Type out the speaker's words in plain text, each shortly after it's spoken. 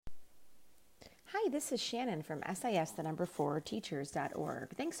Hi, this is Shannon from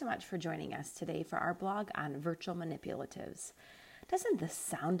SIS4teachers.org. Thanks so much for joining us today for our blog on virtual manipulatives. Doesn't the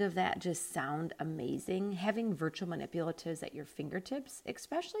sound of that just sound amazing? Having virtual manipulatives at your fingertips,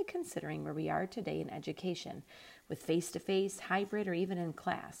 especially considering where we are today in education, with face-to-face, hybrid, or even in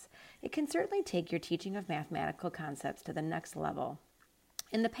class. It can certainly take your teaching of mathematical concepts to the next level.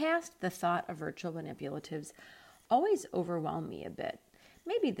 In the past, the thought of virtual manipulatives always overwhelmed me a bit.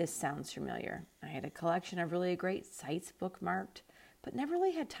 Maybe this sounds familiar. I had a collection of really great sites bookmarked, but never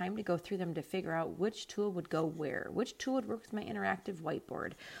really had time to go through them to figure out which tool would go where, which tool would work with my interactive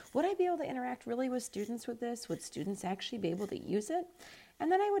whiteboard. Would I be able to interact really with students with this? Would students actually be able to use it?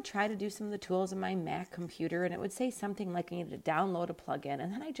 And then I would try to do some of the tools on my Mac computer, and it would say something like I needed to download a plugin,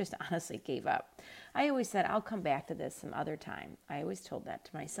 and then I just honestly gave up. I always said, I'll come back to this some other time. I always told that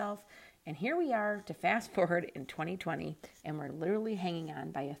to myself. And here we are to fast forward in 2020, and we're literally hanging on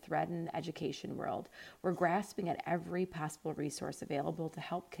by a thread in the education world. We're grasping at every possible resource available to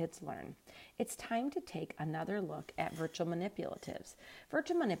help kids learn. It's time to take another look at virtual manipulatives.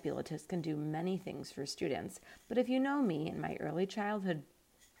 Virtual manipulatives can do many things for students, but if you know me in my early childhood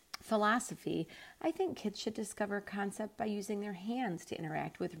philosophy, I think kids should discover a concept by using their hands to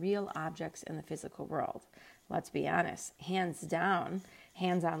interact with real objects in the physical world. Let's be honest, hands down,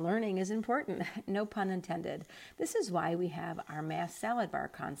 hands-on learning is important, no pun intended. This is why we have our math salad bar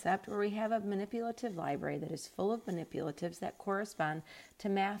concept, where we have a manipulative library that is full of manipulatives that correspond to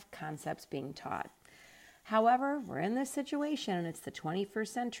math concepts being taught. However, we're in this situation and it's the 21st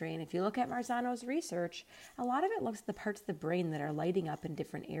century, and if you look at Marzano's research, a lot of it looks at the parts of the brain that are lighting up in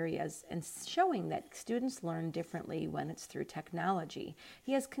different areas and showing that students learn differently when it's through technology.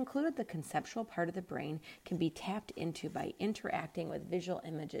 He has concluded the conceptual part of the brain can be tapped into by interacting with visual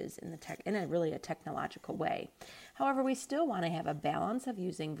images in a really technological way. However, we still want to have a balance of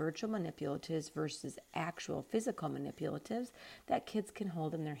using virtual manipulatives versus actual physical manipulatives that kids can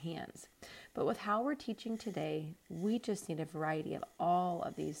hold in their hands. But with how we're teaching today, we just need a variety of all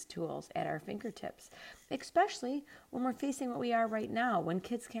of these tools at our fingertips, especially when we're facing what we are right now, when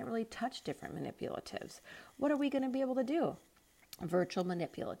kids can't really touch different manipulatives. What are we going to be able to do? Virtual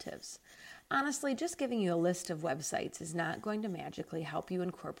manipulatives. Honestly, just giving you a list of websites is not going to magically help you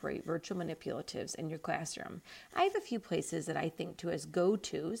incorporate virtual manipulatives in your classroom. I have a few places that I think to as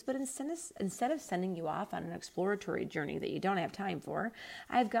go-tos, but instead of sending you off on an exploratory journey that you don't have time for,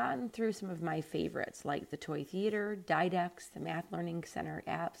 I've gotten through some of my favorites like the Toy Theater, Didex, the Math Learning Center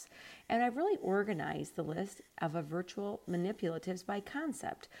apps, and I've really organized the list of virtual manipulatives by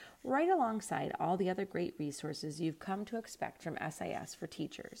concept, right alongside all the other great resources you've come to expect from SIS for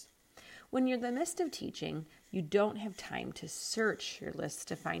teachers. When you're in the midst of teaching, you don't have time to search your lists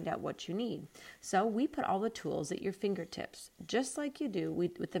to find out what you need. So we put all the tools at your fingertips, just like you do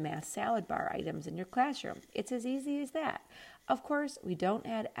with the math salad bar items in your classroom. It's as easy as that. Of course, we don't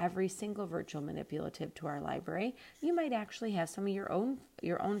add every single virtual manipulative to our library. You might actually have some of your own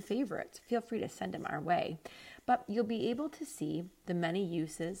favorites. Feel free to send them our way. But you'll be able to see the many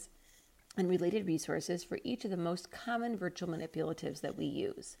uses and related resources for each of the most common virtual manipulatives that we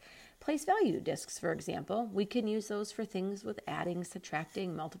use. Place value discs, for example, we can use those for things with adding,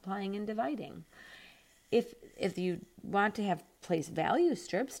 subtracting, multiplying, and dividing. If you want to have place value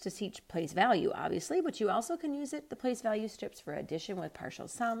strips to teach place value, obviously, but you also can use the place value strips for addition with partial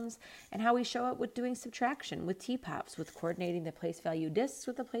sums, and how we show it with doing subtraction with T-pops, with coordinating the place value discs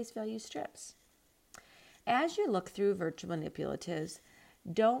with the place value strips. As you look through virtual manipulatives,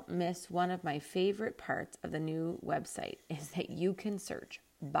 don't miss one of my favorite parts of the new website is that you can search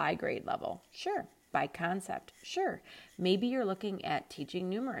by grade level. Sure. By concept. Sure. Maybe you're looking at teaching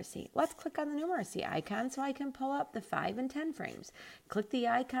numeracy. Let's click on the numeracy icon so I can pull up the 5 and 10 frames. Click the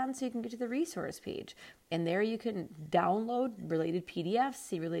icon so you can get to the resource page. And there you can download related PDFs,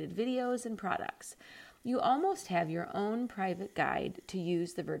 see related videos and products. You almost have your own private guide to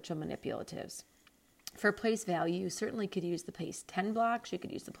use the virtual manipulatives. For place value, you certainly could use the place 10 blocks, you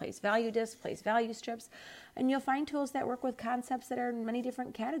could use the place value disc, place value strips, and you'll find tools that work with concepts that are in many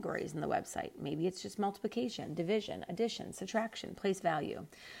different categories in the website. Maybe it's just multiplication, division, addition, subtraction, place value.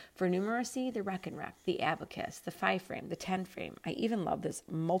 For numeracy, the Reckon Rec, the Abacus, the 5 frame, the 10 frame, I even love this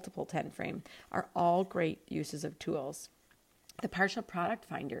multiple 10 frame, are all great uses of tools. The Partial Product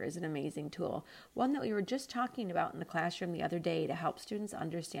Finder is an amazing tool, one that we were just talking about in the classroom the other day to help students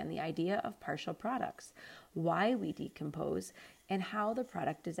understand the idea of partial products, why we decompose, and how the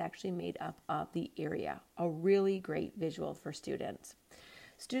product is actually made up of the area. A really great visual for students.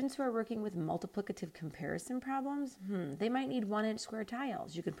 Students who are working with multiplicative comparison problems, they might need 1-inch square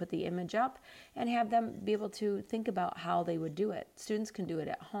tiles. You can put the image up and have them be able to think about how they would do it. Students can do it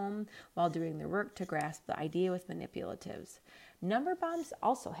at home while doing their work to grasp the idea with manipulatives. Number bombs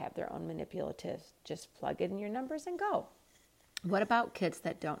also have their own manipulatives. Just plug in your numbers and go. What about kids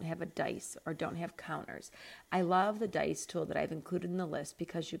that don't have a dice or don't have counters? I love the dice tool that I've included in the list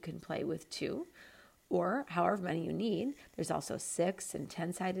because you can play with 2 or however many you need. There's also 6 and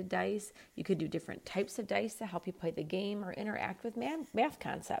 10-sided dice. You could do different types of dice to help you play the game or interact with math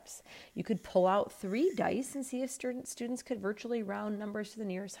concepts. You could pull out 3 dice and see if students could virtually round numbers to the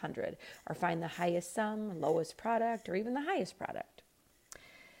nearest 100 or find the highest sum, lowest product, or even the highest product.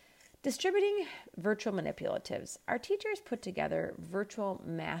 Distributing virtual manipulatives. Our teachers put together virtual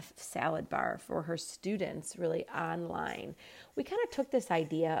math salad bar for her students really online. We kind of took this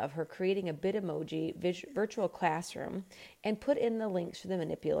idea of her creating a Bitmoji virtual classroom and put in the links for the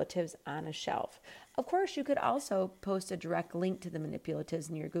manipulatives on a shelf. Of course, you could also post a direct link to the manipulatives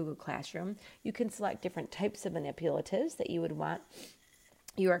in your Google Classroom. You can select different types of manipulatives that you would want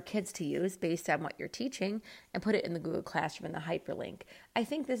your kids to use based on what you're teaching and put it in the Google Classroom in the hyperlink. I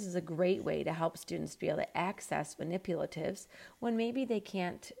think this is a great way to help students be able to access manipulatives when maybe they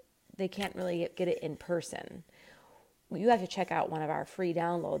can't really get it in person. You have to check out one of our free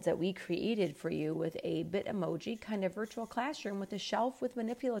downloads that we created for you with a Bitmoji kind of virtual classroom with a shelf with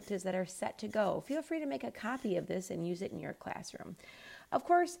manipulatives that are set to go. Feel free to make a copy of this and use it in your classroom. Of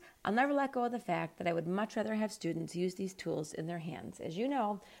course, I'll never let go of the fact that I would much rather have students use these tools in their hands, as you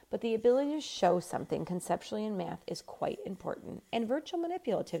know, but the ability to show something conceptually in math is quite important, and virtual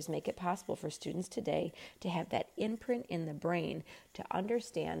manipulatives make it possible for students today to have that imprint in the brain to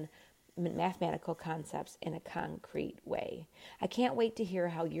understand mathematical concepts in a concrete way. I can't wait to hear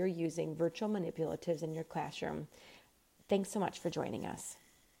how you're using virtual manipulatives in your classroom. Thanks so much for joining us.